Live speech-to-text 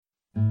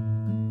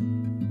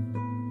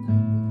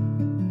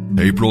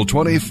April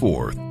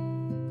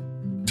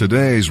 24th.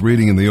 Today's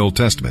reading in the Old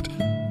Testament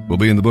will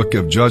be in the book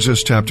of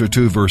Judges, chapter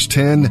 2, verse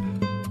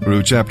 10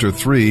 through chapter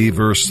 3,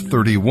 verse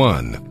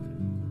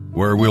 31,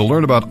 where we'll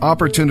learn about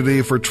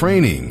opportunity for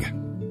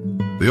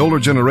training. The older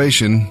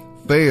generation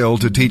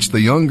failed to teach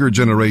the younger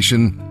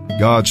generation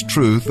God's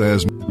truth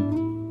as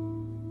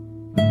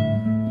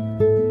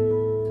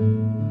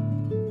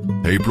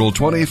April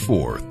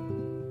 24th.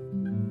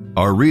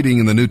 Our reading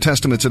in the New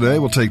Testament today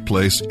will take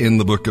place in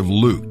the book of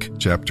Luke,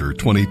 chapter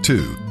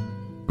 22,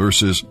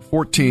 verses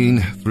 14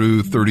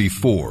 through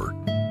 34.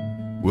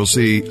 We'll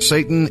see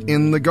Satan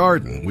in the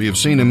garden. We have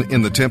seen him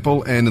in the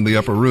temple and in the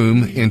upper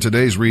room. In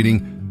today's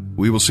reading,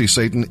 we will see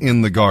Satan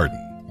in the garden.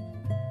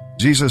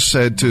 Jesus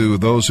said to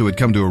those who had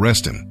come to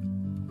arrest him,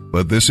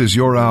 "But this is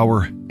your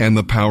hour and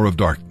the power of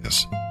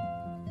darkness."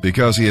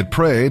 Because he had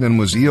prayed and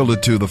was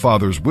yielded to the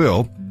Father's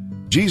will,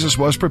 Jesus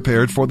was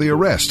prepared for the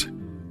arrest,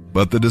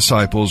 but the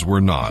disciples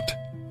were not.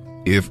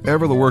 If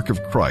ever the work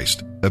of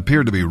Christ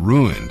appeared to be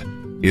ruined,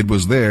 it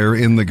was there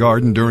in the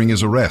garden during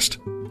his arrest.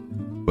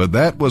 But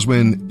that was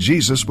when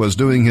Jesus was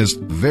doing his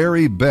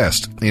very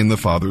best in the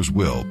Father's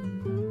will.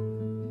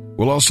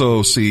 We'll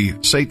also see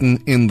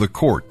Satan in the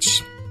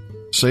courts.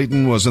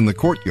 Satan was in the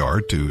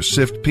courtyard to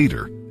sift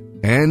Peter,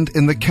 and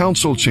in the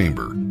council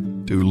chamber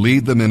to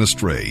lead the men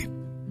astray.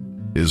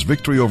 His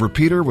victory over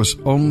Peter was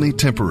only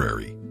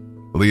temporary.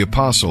 The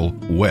apostle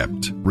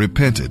wept,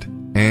 repented,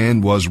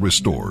 and was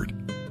restored.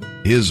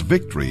 His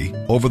victory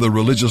over the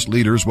religious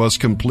leaders was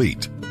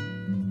complete,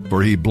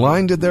 for he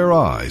blinded their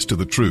eyes to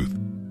the truth,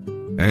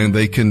 and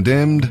they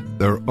condemned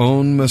their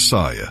own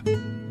Messiah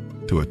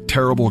to a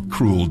terrible,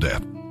 cruel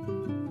death.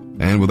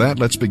 And with that,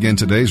 let's begin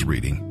today's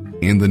reading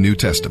in the New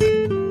Testament.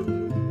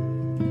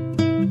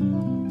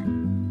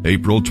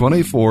 April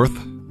 24th,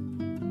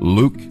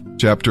 Luke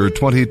chapter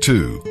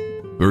 22,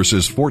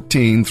 verses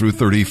 14 through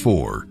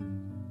 34.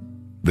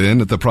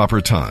 Then at the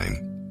proper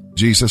time,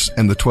 Jesus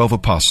and the 12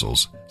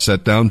 apostles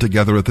sat down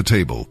together at the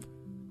table.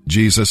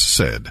 Jesus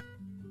said,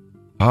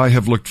 "I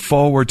have looked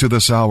forward to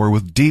this hour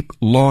with deep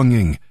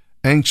longing,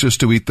 anxious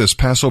to eat this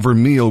Passover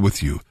meal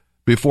with you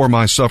before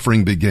my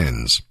suffering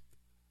begins.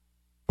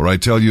 For I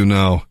tell you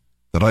now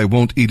that I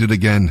won't eat it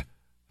again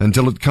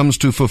until it comes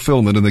to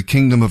fulfillment in the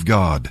kingdom of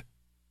God."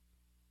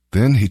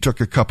 Then he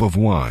took a cup of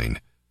wine,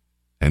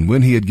 and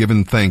when he had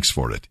given thanks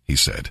for it, he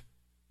said,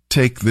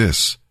 "Take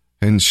this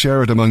and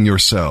share it among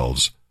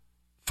yourselves,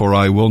 for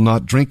I will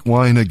not drink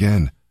wine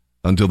again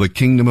until the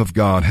kingdom of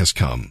God has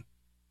come."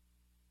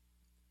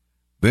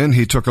 Then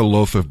he took a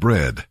loaf of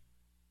bread,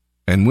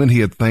 and when he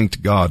had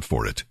thanked God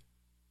for it,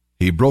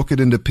 he broke it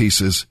into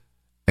pieces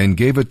and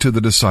gave it to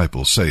the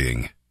disciples,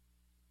 saying,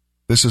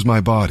 "This is my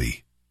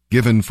body,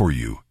 given for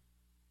you.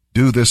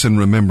 Do this in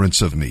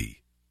remembrance of me."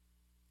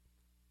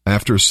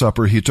 After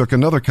supper he took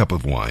another cup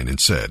of wine and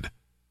said,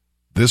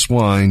 "This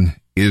wine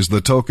is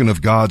the token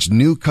of God's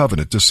new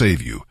covenant to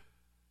save you,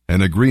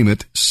 an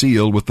agreement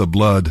sealed with the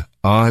blood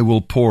I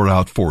will pour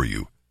out for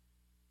you.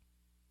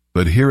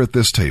 But here at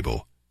this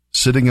table,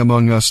 sitting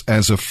among us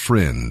as a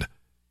friend,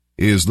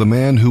 is the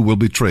man who will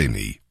betray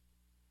me.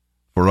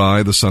 For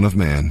I, the Son of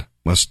Man,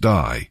 must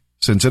die,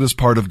 since it is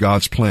part of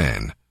God's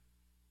plan.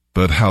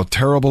 But how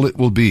terrible it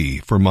will be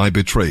for my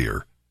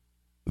betrayer."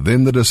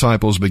 Then the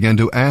disciples began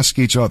to ask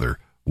each other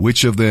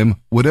which of them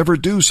would ever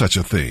do such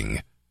a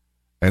thing.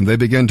 And they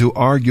began to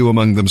argue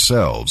among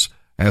themselves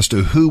as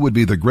to who would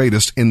be the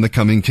greatest in the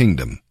coming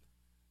kingdom.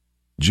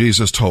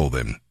 Jesus told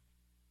them,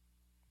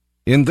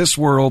 "In this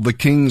world the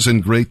kings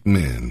and great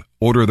men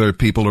order their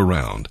people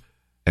around,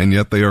 and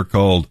yet they are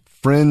called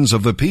friends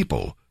of the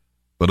people.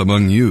 But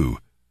among you,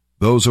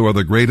 those who are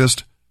the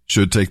greatest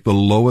should take the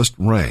lowest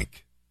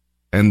rank,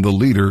 and the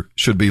leader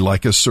should be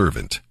like a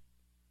servant.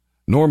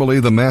 Normally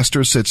the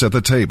master sits at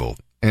the table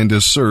and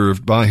is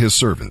served by his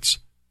servants,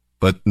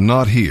 but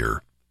not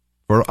here.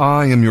 For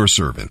I am your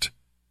servant.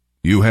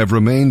 You have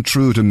remained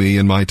true to me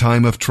in my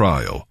time of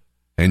trial,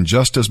 and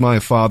just as my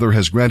Father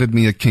has granted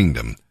me a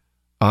kingdom,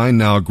 I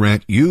now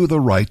grant you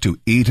the right to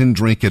eat and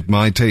drink at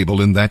my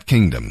table in that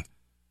kingdom.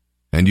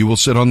 And you will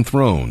sit on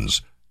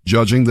thrones,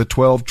 judging the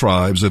 12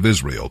 tribes of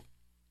Israel.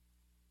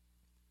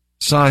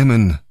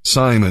 Simon,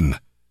 Simon,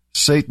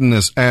 Satan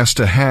has asked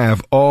to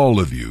have all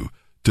of you,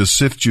 to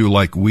sift you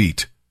like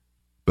wheat.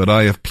 But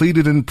I have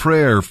pleaded in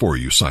prayer for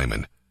you,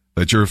 Simon,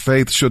 that your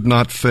faith should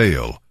not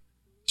fail.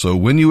 So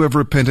when you have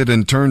repented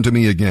and turned to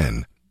me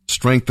again,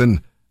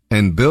 strengthen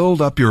and build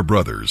up your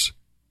brothers."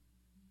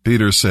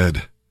 Peter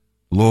said,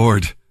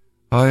 "Lord,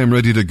 I am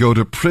ready to go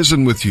to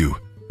prison with you,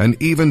 and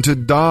even to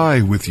die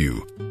with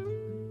you."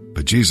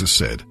 But Jesus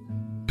said,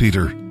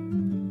 "Peter,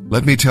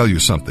 let me tell you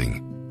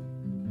something.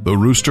 The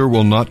rooster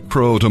will not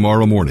crow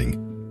tomorrow morning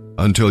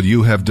until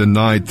you have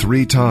denied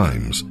 3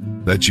 times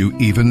that you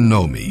even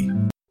know me."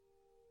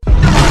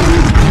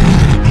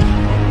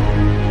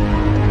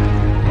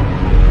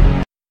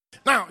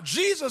 Now,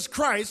 Jesus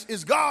Christ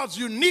is God's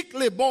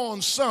uniquely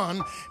born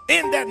son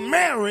in that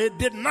Mary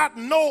did not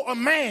know a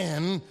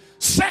man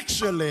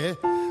sexually,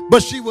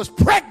 but she was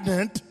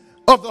pregnant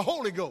of the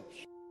Holy Ghost.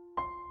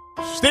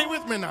 Stay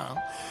with me now.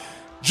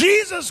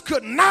 Jesus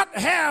could not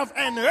have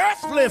an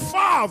earthly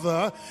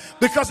father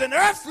because an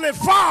earthly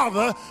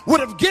father would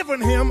have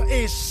given him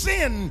a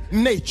sin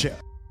nature.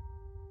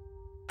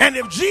 And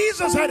if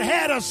Jesus had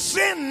had a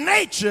sin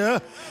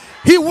nature,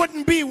 he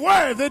wouldn't be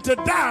worthy to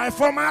die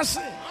for my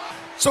sin.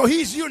 So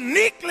he's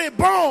uniquely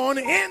born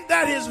in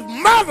that his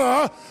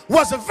mother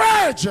was a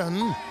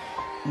virgin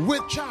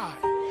with child.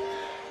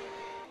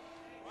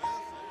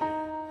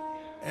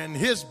 And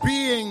his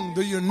being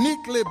the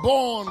uniquely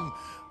born,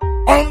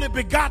 only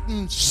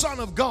begotten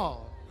Son of God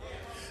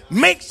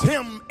makes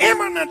him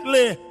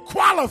eminently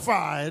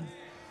qualified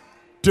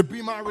to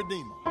be my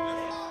Redeemer.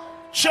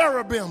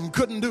 Cherubim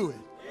couldn't do it.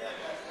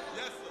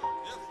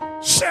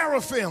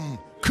 Seraphim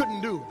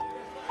couldn't do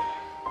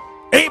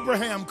it.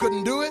 Abraham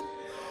couldn't do it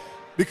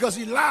because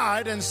he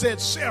lied and said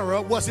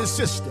Sarah was his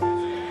sister.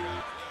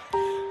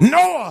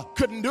 Noah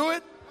couldn't do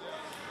it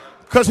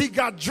because he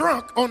got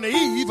drunk on the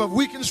eve of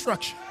weak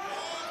instruction.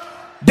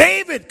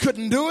 David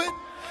couldn't do it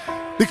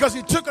because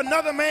he took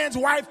another man's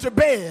wife to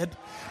bed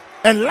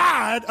and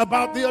lied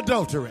about the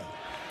adultery.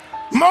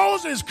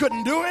 Moses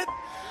couldn't do it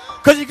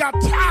because he got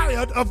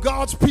tired of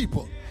God's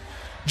people.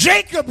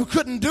 Jacob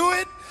couldn't do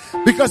it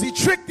because he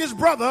tricked his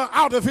brother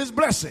out of his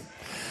blessing.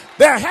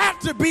 There had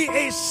to be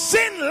a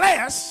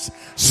sinless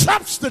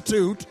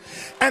substitute,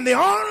 and the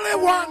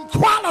only one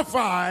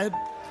qualified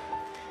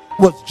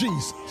was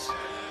Jesus.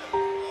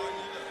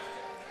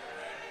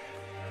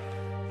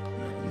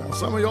 Now,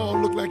 some of y'all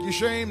look like you're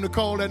ashamed to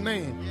call that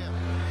name.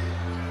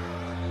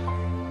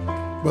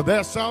 But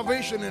there's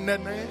salvation in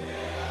that name.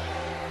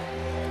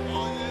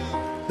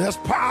 There's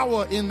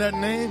power in that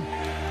name.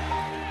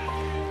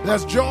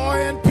 There's joy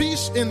and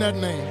peace in that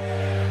name.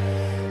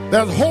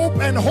 There's hope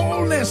and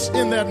wholeness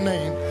in that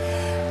name.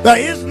 There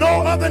is no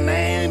other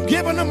name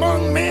given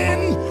among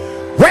men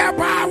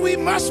whereby we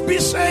must be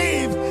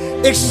saved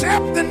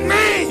except the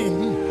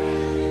name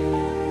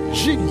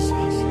Jesus.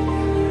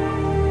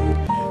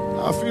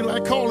 I feel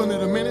like calling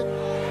it a minute.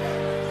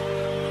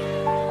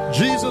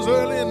 Jesus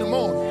early in the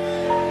morning.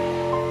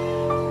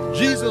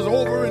 Jesus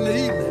over in the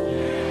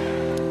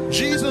evening.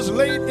 Jesus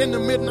late in the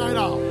midnight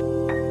hour.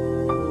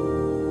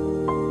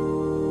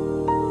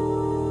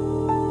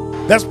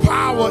 There's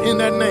power in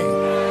that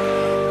name.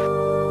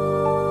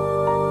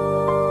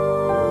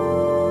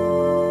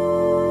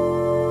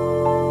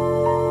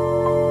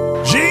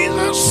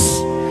 Jesus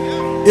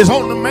is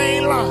on the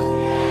main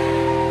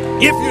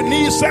line. If you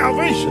need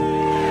salvation,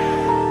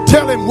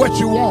 tell him what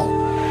you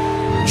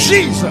want.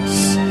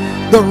 Jesus,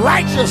 the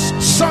righteous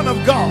Son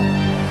of God.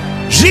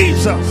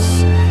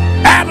 Jesus,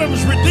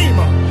 Adam's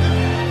Redeemer.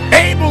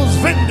 Abel's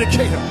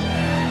Vindicator.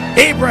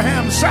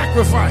 Abraham's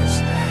sacrifice.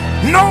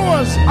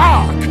 Noah's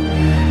Ark.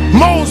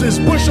 Moses'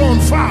 bush on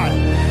fire.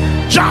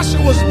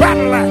 Joshua's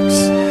battle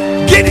axe.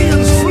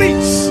 Gideon's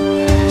fleece.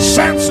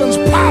 Samson's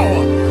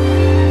power.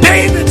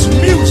 David's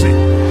music.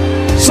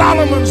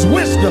 Solomon's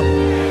wisdom.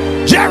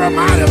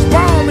 Jeremiah's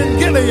balm in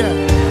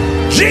Gilead.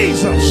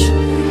 Jesus,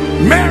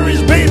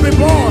 Mary's baby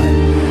boy.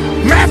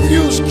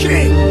 Matthew's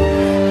king.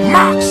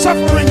 Mark's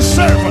suffering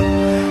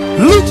servant.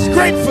 Luke's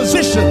great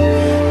physician.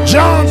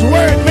 John's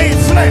word made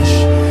flesh.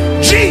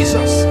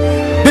 Jesus,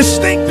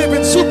 distinctive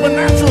in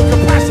supernatural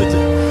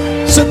capacity.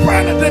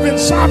 Superlative in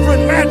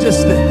sovereign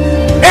majesty,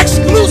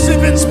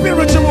 exclusive in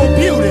spiritual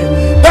beauty.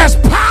 There's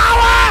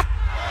power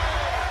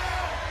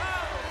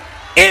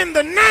in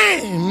the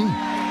name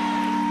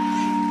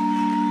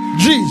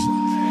Jesus.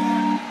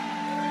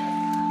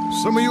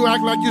 Some of you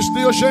act like you're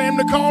still ashamed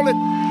to call it.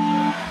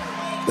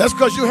 That's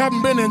because you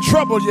haven't been in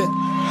trouble yet.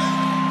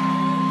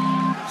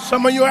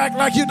 Some of you act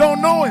like you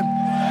don't know him.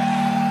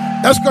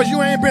 That's because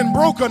you ain't been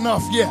broke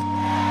enough yet.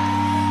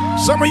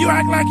 Some of you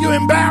act like you're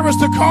embarrassed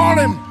to call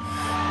him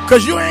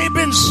because you ain't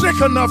been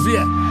sick enough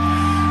yet.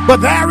 But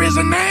there is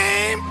a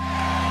name.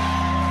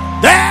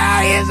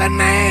 There is a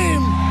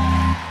name.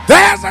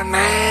 There's a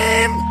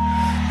name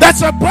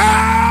that's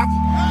above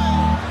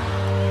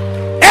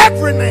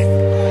every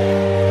name.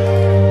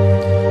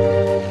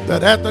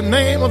 That at the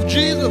name of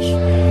Jesus,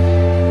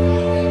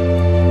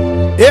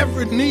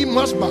 every knee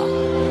must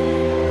bow.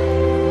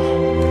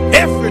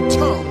 Every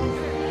tongue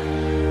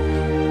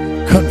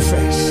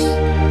confess.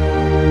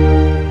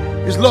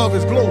 His love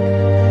is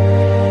global.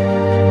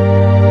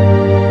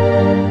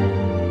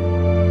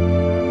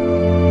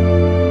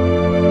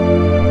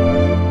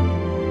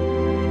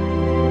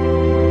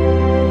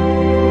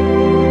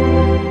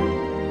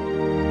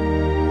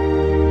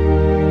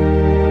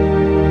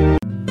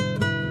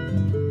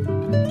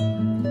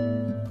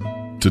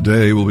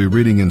 Today we'll be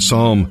reading in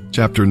Psalm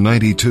chapter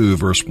 92,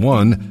 verse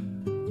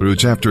 1 through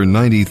chapter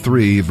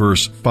 93,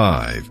 verse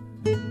 5.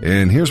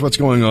 And here's what's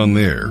going on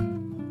there.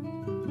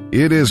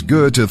 It is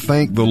good to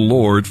thank the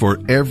Lord for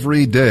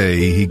every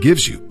day He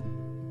gives you.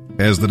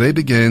 As the day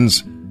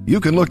begins, you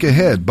can look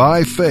ahead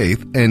by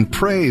faith and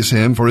praise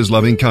Him for His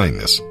loving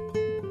kindness.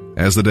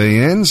 As the day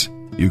ends,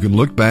 you can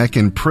look back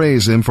and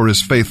praise Him for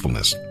His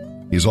faithfulness.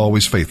 He's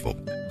always faithful.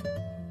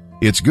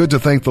 It's good to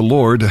thank the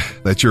Lord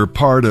that you're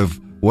part of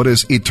what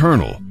is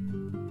eternal.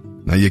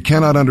 Now, you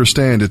cannot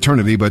understand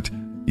eternity, but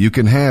You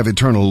can have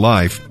eternal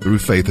life through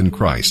faith in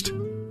Christ,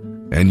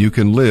 and you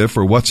can live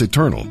for what's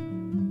eternal.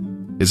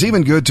 It's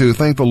even good to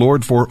thank the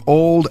Lord for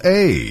old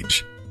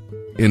age.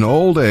 In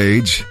old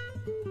age,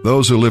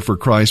 those who live for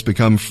Christ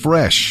become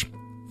fresh,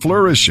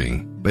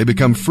 flourishing. They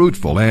become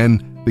fruitful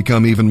and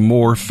become even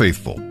more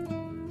faithful.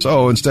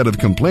 So instead of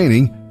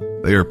complaining,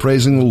 they are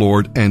praising the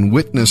Lord and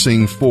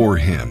witnessing for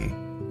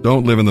Him.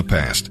 Don't live in the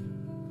past.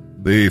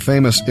 The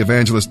famous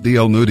evangelist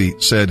D.L. Moody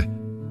said,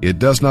 "It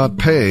does not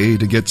pay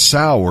to get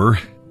sour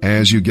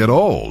as you get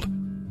old.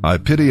 I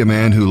pity a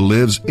man who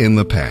lives in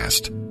the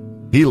past.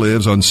 He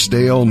lives on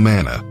stale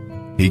manna.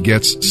 He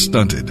gets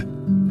stunted."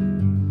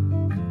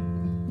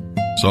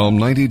 Psalm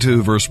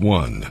 92, verse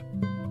 1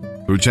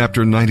 through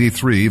chapter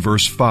 93,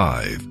 verse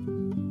 5.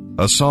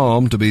 A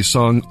psalm to be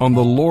sung on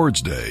the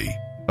Lord's Day,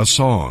 a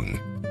song.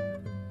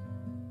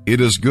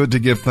 It is good to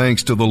give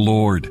thanks to the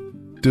Lord,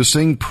 to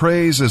sing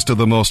praises to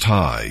the Most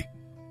High.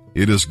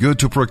 It is good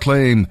to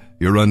proclaim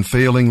your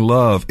unfailing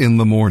love in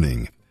the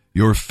morning,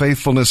 your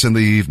faithfulness in the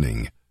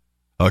evening,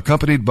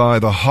 accompanied by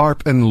the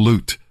harp and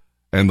lute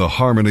and the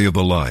harmony of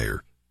the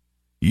lyre.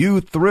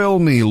 You thrill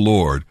me,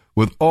 Lord,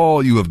 with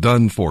all you have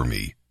done for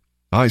me.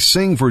 I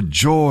sing for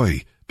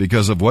joy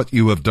because of what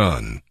you have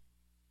done.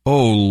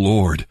 O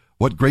Lord,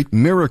 what great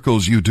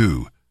miracles you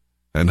do,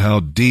 and how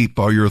deep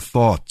are your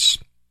thoughts.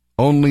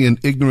 Only an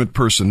ignorant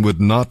person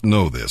would not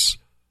know this.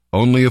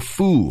 Only a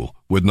fool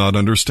would not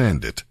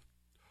understand it.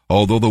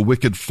 Although the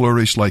wicked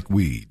flourish like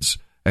weeds,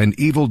 and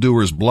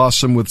evildoers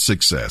blossom with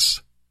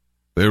success,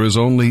 there is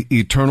only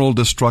eternal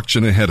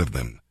destruction ahead of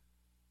them.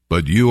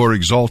 But you are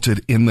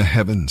exalted in the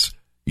heavens.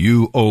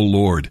 You, O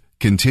Lord,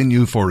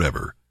 continue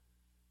forever.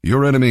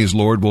 Your enemies,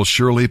 Lord, will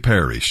surely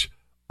perish.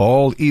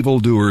 All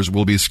evildoers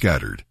will be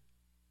scattered.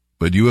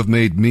 But you have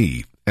made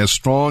me as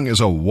strong as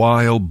a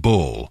wild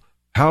bull.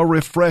 How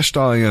refreshed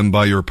I am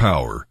by your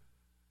power.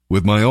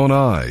 With my own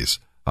eyes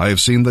I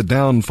have seen the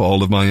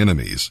downfall of my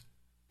enemies.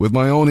 With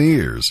my own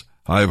ears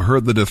I have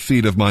heard the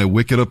defeat of my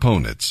wicked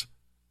opponents.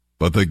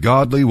 But the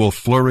godly will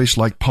flourish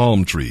like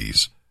palm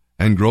trees,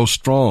 and grow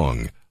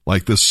strong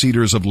like the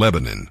cedars of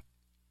Lebanon.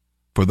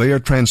 For they are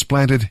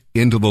transplanted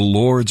into the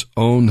Lord's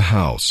own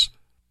house.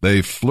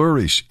 They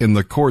flourish in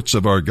the courts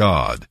of our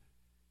God.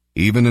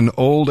 Even in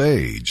old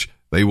age,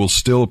 they will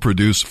still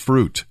produce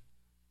fruit.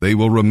 They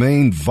will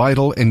remain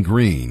vital and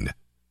green.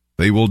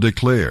 They will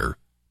declare,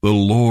 "The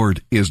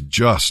Lord is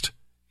just.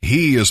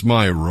 He is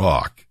my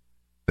rock.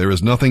 There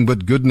is nothing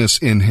but goodness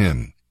in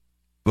him.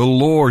 The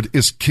Lord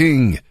is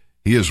king.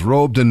 He is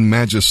robed in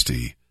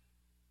majesty.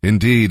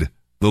 Indeed,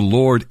 the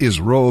Lord is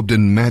robed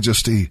in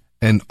majesty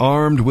and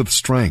armed with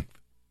strength.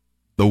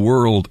 The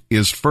world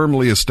is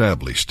firmly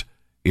established.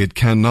 It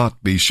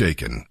cannot be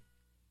shaken.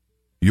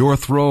 Your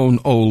throne,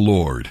 O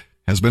Lord,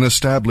 has been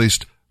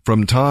established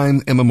from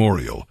time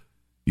immemorial.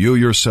 You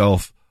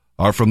yourself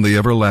are from the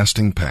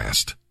everlasting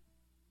past.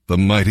 The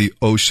mighty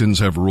oceans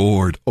have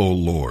roared, O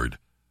Lord.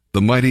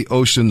 The mighty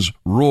oceans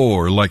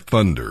roar like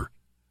thunder.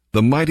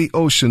 The mighty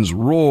oceans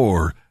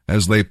roar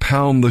as they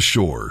pound the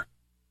shore.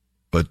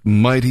 But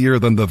mightier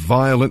than the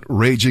violent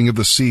raging of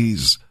the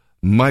seas,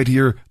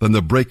 mightier than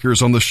the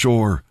breakers on the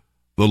shore,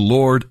 the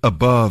Lord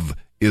above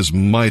is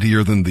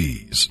mightier than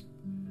these.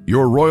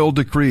 Your royal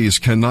decrees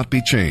cannot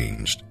be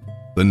changed.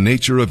 The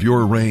nature of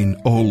your reign,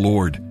 O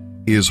Lord,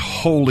 is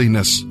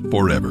holiness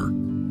forever.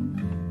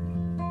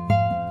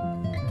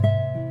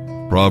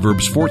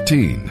 Proverbs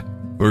 14,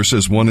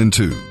 verses 1 and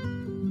 2.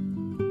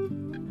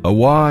 A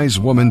wise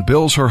woman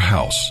builds her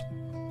house.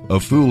 A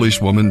foolish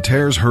woman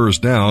tears hers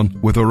down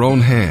with her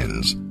own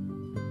hands.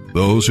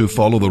 Those who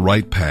follow the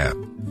right path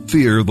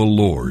fear the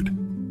Lord.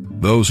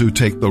 Those who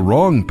take the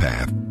wrong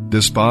path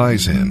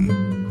despise him.